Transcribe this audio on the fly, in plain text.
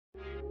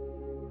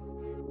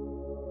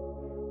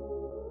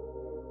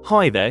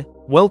Hi there,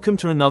 welcome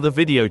to another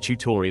video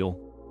tutorial.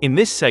 In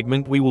this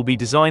segment we will be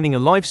designing a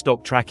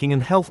livestock tracking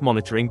and health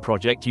monitoring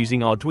project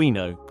using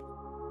Arduino.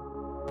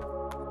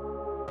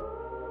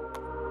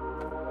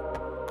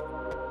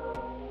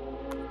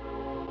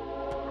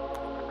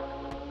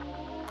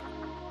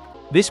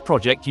 This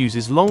project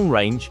uses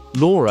long-range,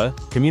 LoRa,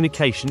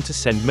 communication to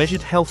send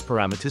measured health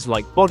parameters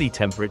like body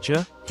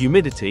temperature,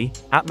 humidity,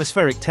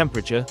 atmospheric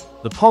temperature.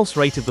 The pulse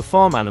rate of the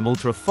farm animal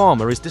to a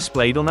farmer is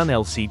displayed on an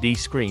LCD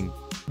screen.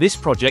 This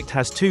project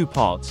has two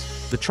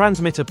parts, the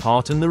transmitter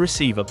part and the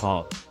receiver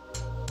part.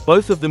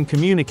 Both of them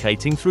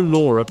communicating through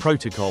LoRa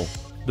protocol.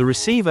 The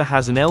receiver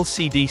has an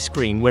LCD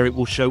screen where it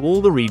will show all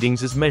the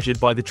readings as measured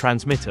by the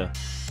transmitter.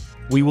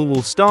 We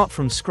will start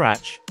from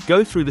scratch,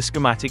 go through the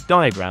schematic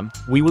diagram.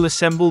 We will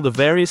assemble the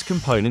various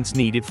components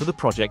needed for the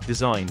project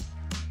design.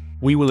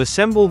 We will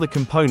assemble the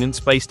components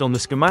based on the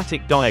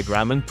schematic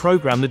diagram and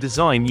program the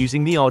design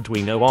using the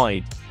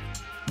Arduino-based.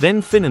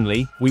 Then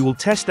finally, we will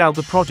test out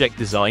the project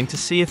design to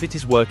see if it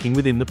is working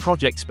within the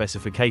project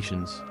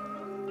specifications.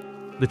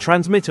 The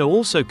transmitter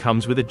also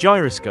comes with a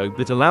gyroscope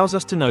that allows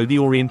us to know the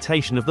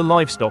orientation of the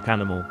livestock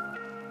animal,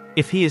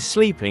 if he is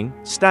sleeping,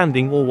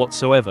 standing or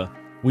whatsoever.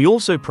 We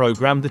also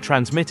programmed the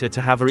transmitter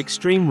to have an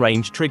extreme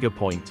range trigger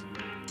point,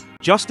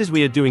 just as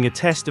we are doing a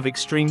test of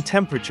extreme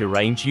temperature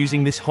range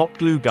using this hot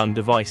glue gun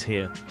device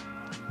here.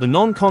 The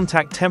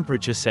non-contact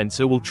temperature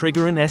sensor will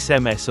trigger an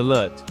SMS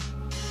alert.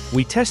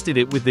 We tested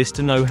it with this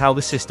to know how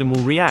the system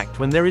will react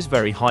when there is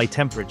very high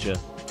temperature.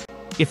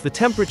 If the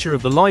temperature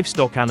of the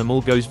livestock animal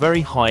goes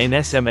very high, an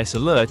SMS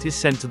alert is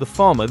sent to the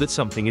farmer that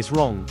something is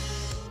wrong.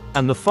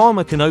 And the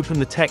farmer can open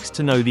the text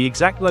to know the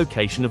exact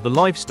location of the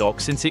livestock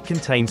since it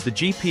contains the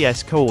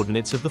GPS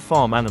coordinates of the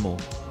farm animal.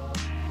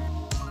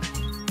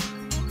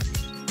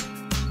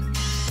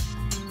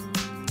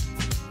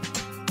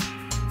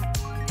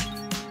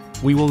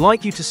 We would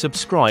like you to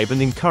subscribe and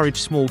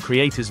encourage small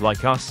creators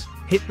like us.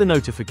 Hit the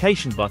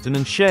notification button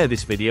and share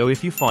this video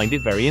if you find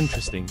it very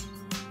interesting.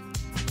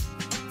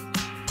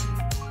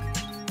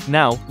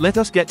 Now, let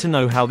us get to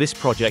know how this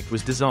project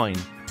was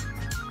designed.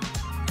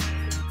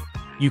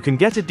 You can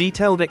get a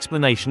detailed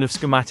explanation of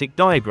schematic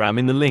diagram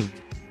in the link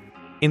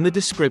in the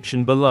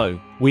description below.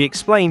 We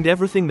explained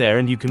everything there,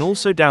 and you can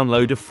also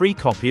download a free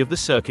copy of the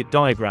circuit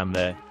diagram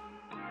there.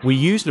 We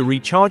used a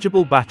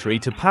rechargeable battery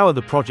to power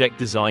the project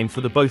design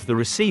for both the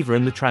receiver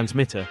and the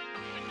transmitter.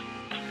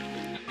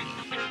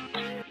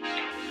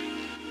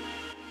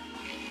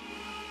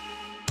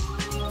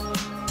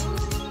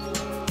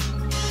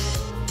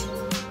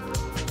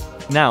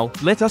 Now,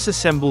 let us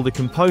assemble the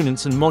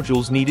components and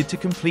modules needed to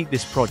complete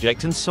this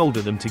project and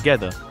solder them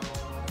together.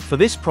 For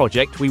this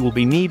project we will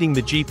be needing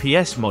the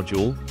GPS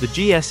module, the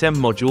GSM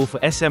module for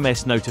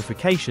SMS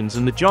notifications,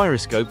 and the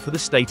gyroscope for the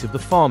state of the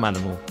farm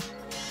animal.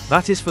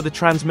 That is for the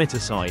transmitter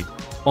side.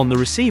 On the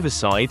receiver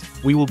side,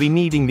 we will be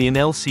needing an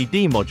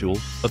LCD module,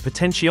 a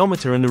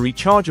potentiometer and a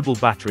rechargeable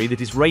battery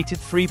that is rated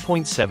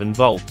 3.7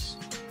 volts.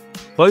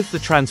 Both the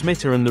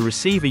transmitter and the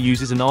receiver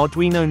uses an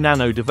Arduino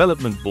Nano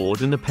development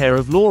board and a pair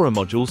of LoRa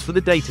modules for the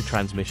data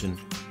transmission.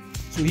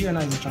 So here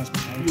now is the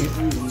transmitter. Okay.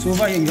 So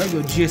over here you have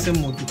your GSM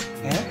module.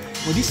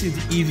 But this is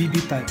the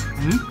EVB type.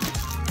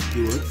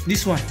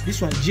 This one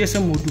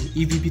GSM module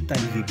EVB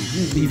type. The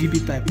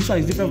EVB type. This one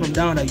is different from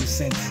that one that you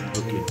sent.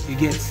 Okay. You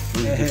get.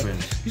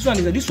 This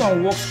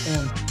one works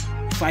on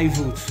 5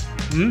 volts.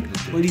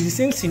 But it's the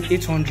same thing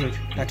 800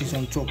 that is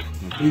on top.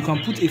 So you can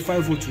put a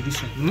 5 volt to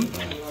this one.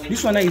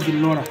 This one now is the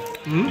LoRa.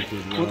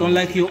 But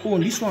unlike your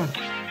own, this one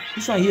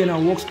here now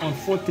works on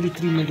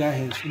 433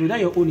 megahertz. You know that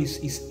your own is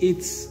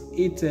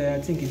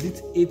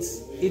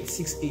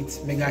 868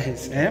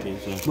 megahertz. Okay,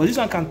 but this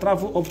one can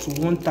travel up to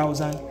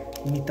 1,000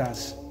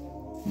 meters.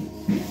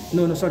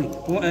 No, sorry,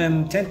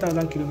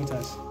 10,000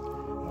 kilometers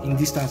in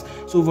distance.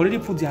 So we've already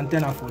put the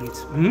antenna for it.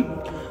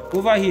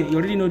 Over here, you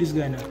already know this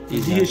guy now.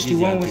 The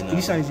DHT1.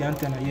 This one is the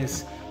antenna.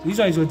 Yes. This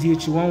one is your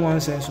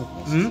DHT11 sensor.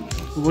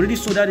 We've already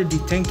soldered the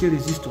 10K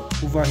resistor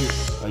over here.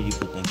 Why you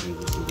put 10K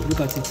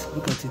resistor?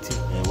 Look at it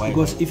here.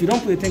 Because if you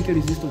don't put a 10K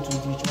resistor to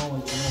DHT11,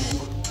 it will not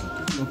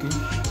work. Okay.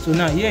 So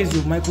now here is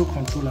your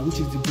microcontroller, which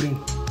is the brain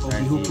of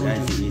the whole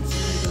project.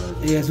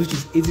 Yes, which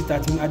is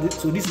 8030.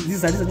 So this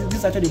is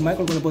actually the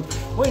microcontroller. But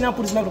when you now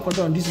put this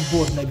microcontroller on this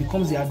board, now it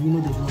becomes the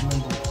Arduino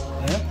development board.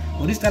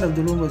 But this kind of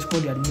development board is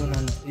called the Arduino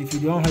Nano. If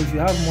you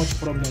have much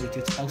problem with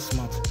it, ask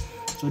smart.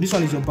 So this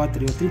one is your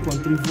battery, your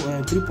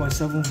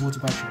 3.7 volt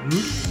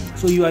battery.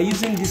 So you are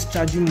using this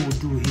charging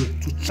module here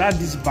to charge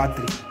this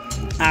battery,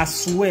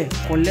 as well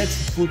collect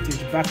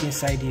voltage back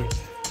inside here.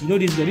 You know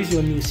this is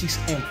your new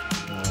 6M,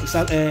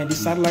 the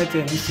satellite,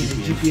 this is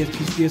the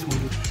GPS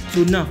module.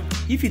 So now,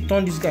 if you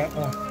turn this guy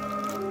on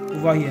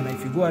over here, now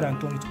if you go ahead and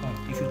turn it on,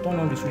 if you turn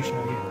on the switch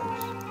now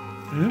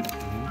here,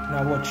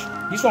 now watch,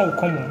 this one will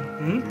come on.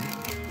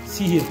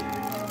 See here.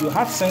 Your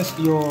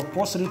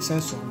pulse rate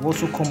sensor will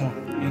also come on.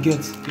 You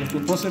get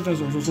your pulse rate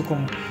sensor will also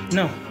come on.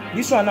 Now,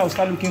 this one now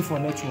start looking for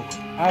network.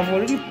 I've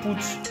already put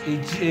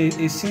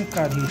a SIM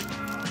card here.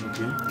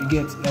 You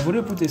get, I've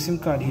already put a SIM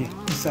card here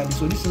inside it.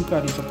 So this SIM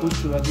card is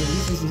supposed to, again,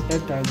 this is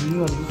AirTag, the new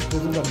one is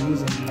supposed to be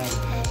using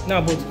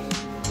now.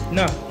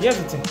 Now, here's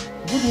the thing.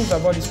 Good news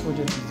about this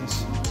project is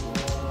this.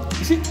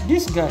 You see,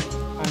 this guy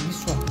and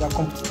this one, they are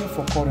competing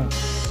for current.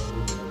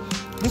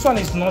 This one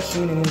is not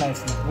showing any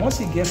lights now. Once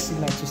it gets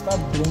signal, to start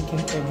blinking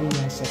every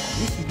 1 second.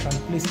 If you can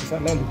place the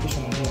satellite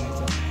location on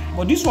here,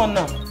 but this one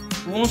now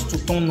wants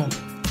to turn on.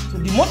 So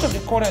the much of the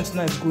current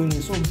now is going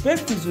in. So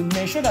best is to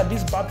make sure that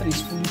this battery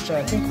is fully charged.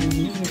 I think we'll be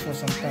using it for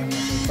some time now.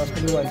 So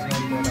particularly why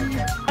it's not the other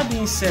charge. That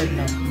being said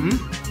now,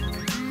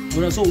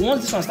 so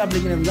once this one starts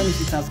blinking, that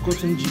means it has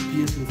gotten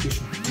GPS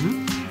location.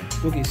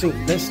 Okay, so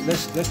let's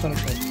turn it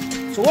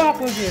off. So what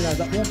happens here is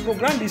that we'll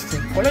program this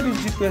thing, collect this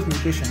GPS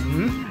location,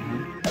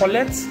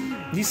 collect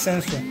this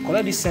sensor,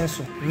 collect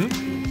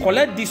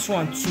this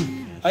one too.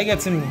 Are you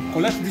getting me?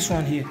 Collect this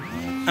one here,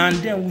 and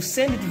then we'll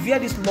send it via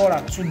this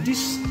LoRa to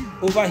this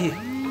over here.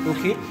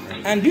 Okay,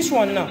 and this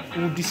one now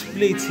will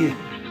display it here.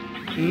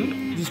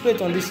 Display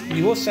it on this,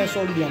 the whole sensor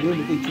and the other,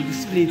 it will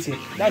display it here.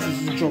 That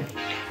is its job.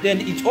 Then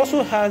it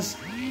also has,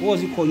 what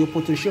is it called, your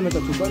potentiometer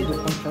to vary the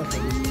contrast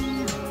of this.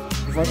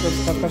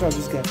 Contrast of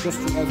this guy,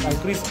 just to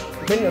increase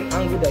depending on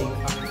angle that you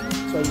are,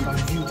 so you can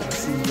view it and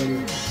see it very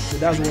well. So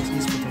that's what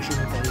this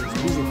potentiometer is. So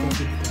this is a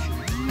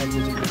 10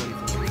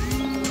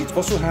 potentiometer. It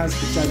also has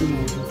the charging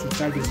mode to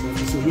charge this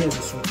battery. So here's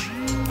the switch.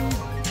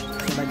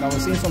 So like I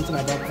was saying something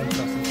about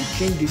contrast. If you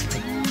change this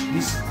thing,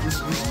 this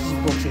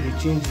box here, they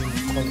change in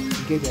color.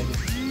 You get the idea.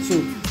 So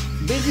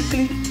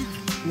basically,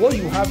 what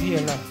you have here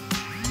now,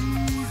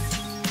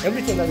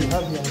 everything that you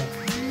have here now,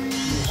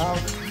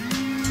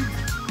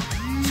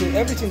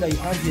 everything that you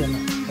have here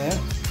now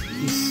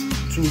is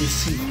to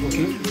receive.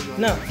 Okay.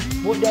 Now,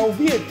 but there will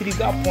be a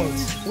trigger point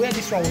where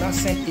this one will not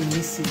send a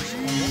message.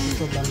 And you have to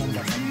drop that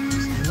number from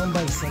the number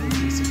is sending a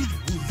message to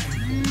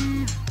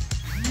who?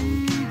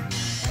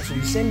 So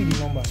you send me the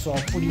number, so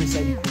I'll put it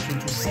inside the equation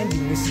to send the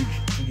message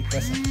to the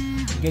person.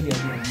 You get the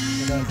idea?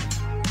 So that's it.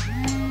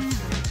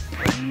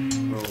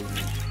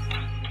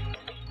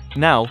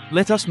 Now,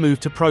 let us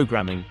move to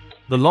programming.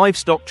 The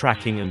livestock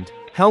tracking and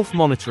health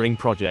monitoring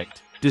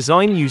project.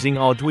 Design using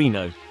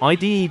Arduino.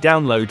 IDE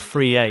download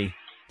free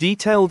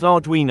detailed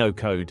Arduino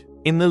code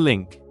in the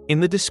link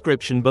in the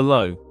description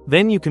below.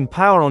 Then you can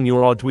power on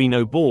your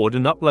Arduino board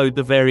and upload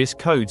the various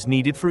codes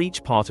needed for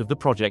each part of the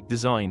project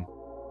design.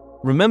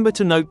 Remember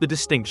to note the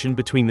distinction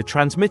between the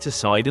transmitter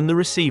side and the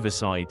receiver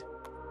side.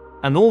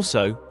 And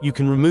also, you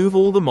can remove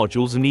all the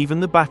modules and even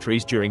the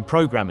batteries during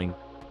programming.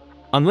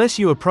 Unless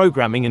you are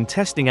programming and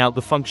testing out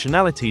the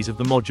functionalities of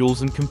the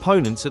modules and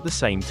components at the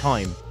same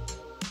time.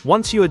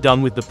 Once you are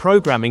done with the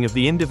programming of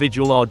the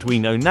individual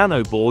Arduino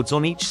Nano boards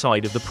on each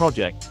side of the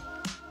project.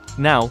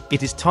 Now,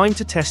 it is time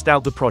to test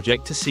out the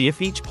project to see if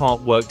each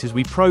part worked as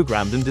we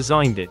programmed and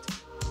designed it.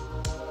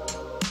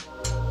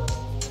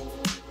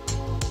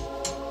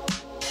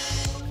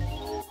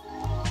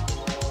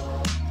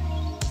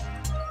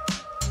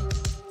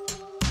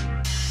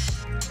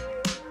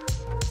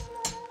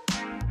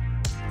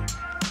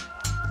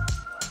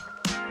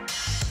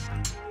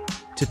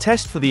 To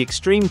test for the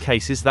extreme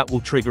cases that will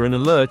trigger an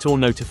alert or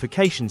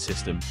notification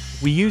system,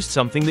 we used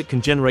something that can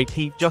generate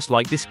heat just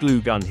like this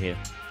glue gun here.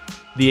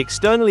 The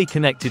externally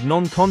connected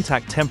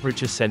non-contact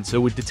temperature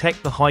sensor would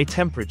detect the high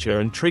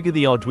temperature and trigger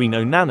the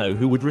Arduino Nano,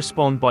 who would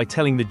respond by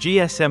telling the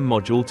GSM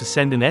module to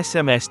send an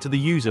SMS to the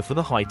user for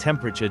the high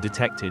temperature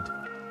detected.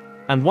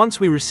 And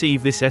once we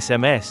receive this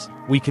SMS,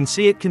 we can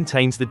see it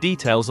contains the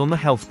details on the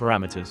health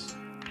parameters.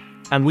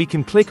 And we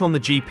can click on the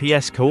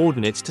GPS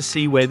coordinates to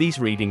see where these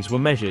readings were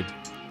measured.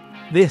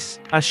 This,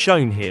 as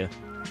shown here.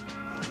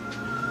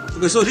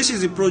 Okay, so this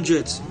is the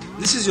project.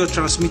 This is your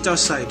transmitter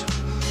side.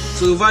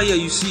 So over here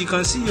you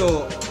can see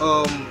your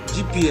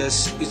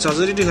GPS.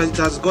 It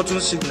has gotten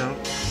signal,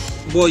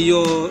 but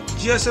your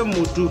GSM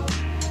module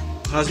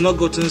has not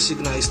gotten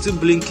signal. It's still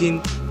blinking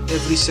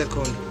every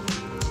second.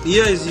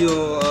 Here is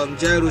your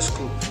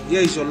gyroscope.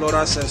 Here is your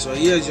LoRa sensor.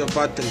 Here is your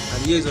battery,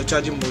 and here is your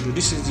charging module.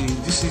 This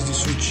is the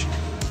switch.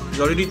 It's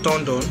already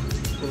turned on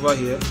over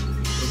here.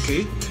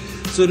 Okay.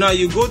 So now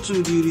you go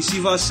to the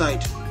receiver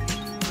side.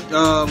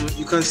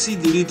 You can see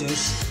the readings.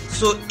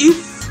 So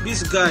if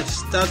this guy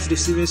starts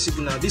receiving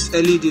signal, this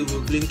LED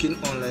will be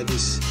blinking on like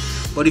this.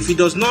 But if it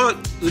does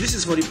not, so this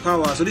is for the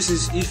power. So this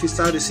is if it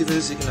starts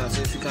receiving signal.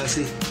 So if you can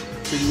see,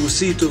 so you will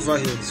see it over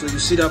here. So you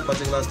see that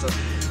particular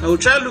stuff. I will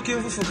try looking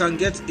if we can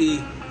get a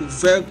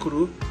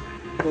Velcro,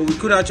 but we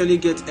could actually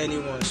get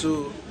anyone.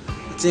 So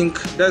I think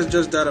that's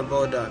just that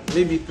about that.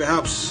 Maybe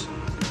perhaps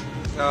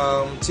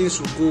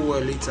things will go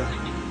well later.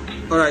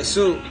 Alright,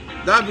 so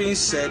that being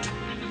said,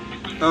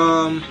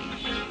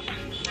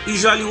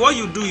 usually what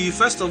you do, you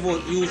first of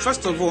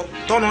all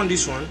turn on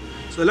this one.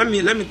 So let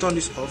me turn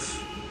this off,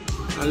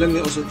 and let me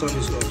also turn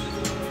this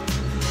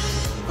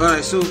off.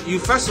 Alright, so you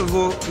first of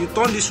all you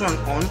turn this one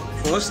on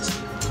first.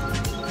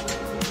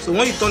 So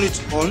when you turn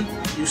it on,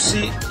 you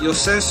see your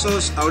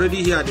sensors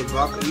already here at the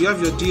back. You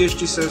have your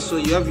DHT sensor,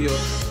 you have your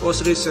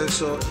pulse rate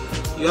sensor,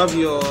 you have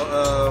your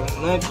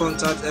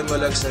non-contact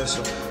MLX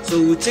sensor.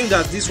 So we think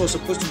that this was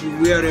supposed to be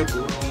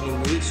wearable in a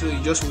way. it, so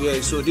you just wear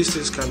it so these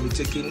things can be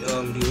taking the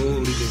whole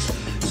readings.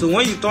 So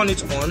when you turn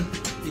it on,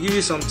 you give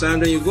it some time,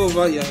 then you go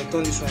over here and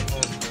turn this one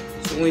on.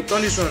 So when you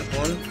turn this one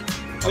on,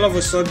 all of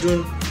a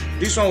sudden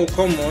this one will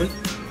come on.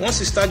 Once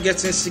you start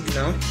getting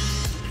signal,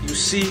 you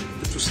see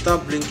it will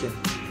start blinking.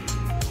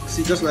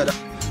 See, just like that.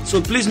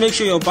 So please make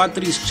sure your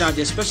battery is charged,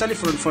 especially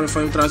from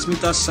the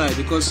transmitter side,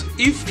 because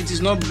if it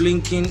is not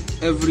blinking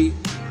every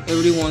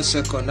 1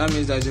 second, that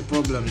means there is a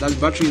problem, that the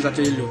battery is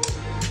actually low.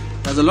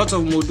 There's a lot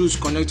of modules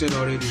connected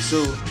already,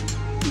 so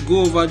you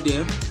go over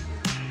there.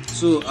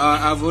 So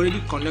I've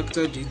already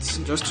connected it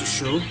just to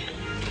show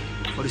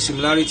for the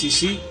similarity.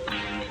 See,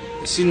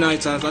 you see now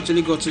it has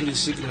actually gotten the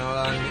signal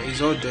and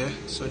it's all there.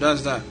 So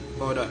that's that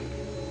about that.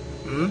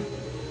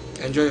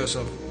 Enjoy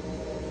yourself.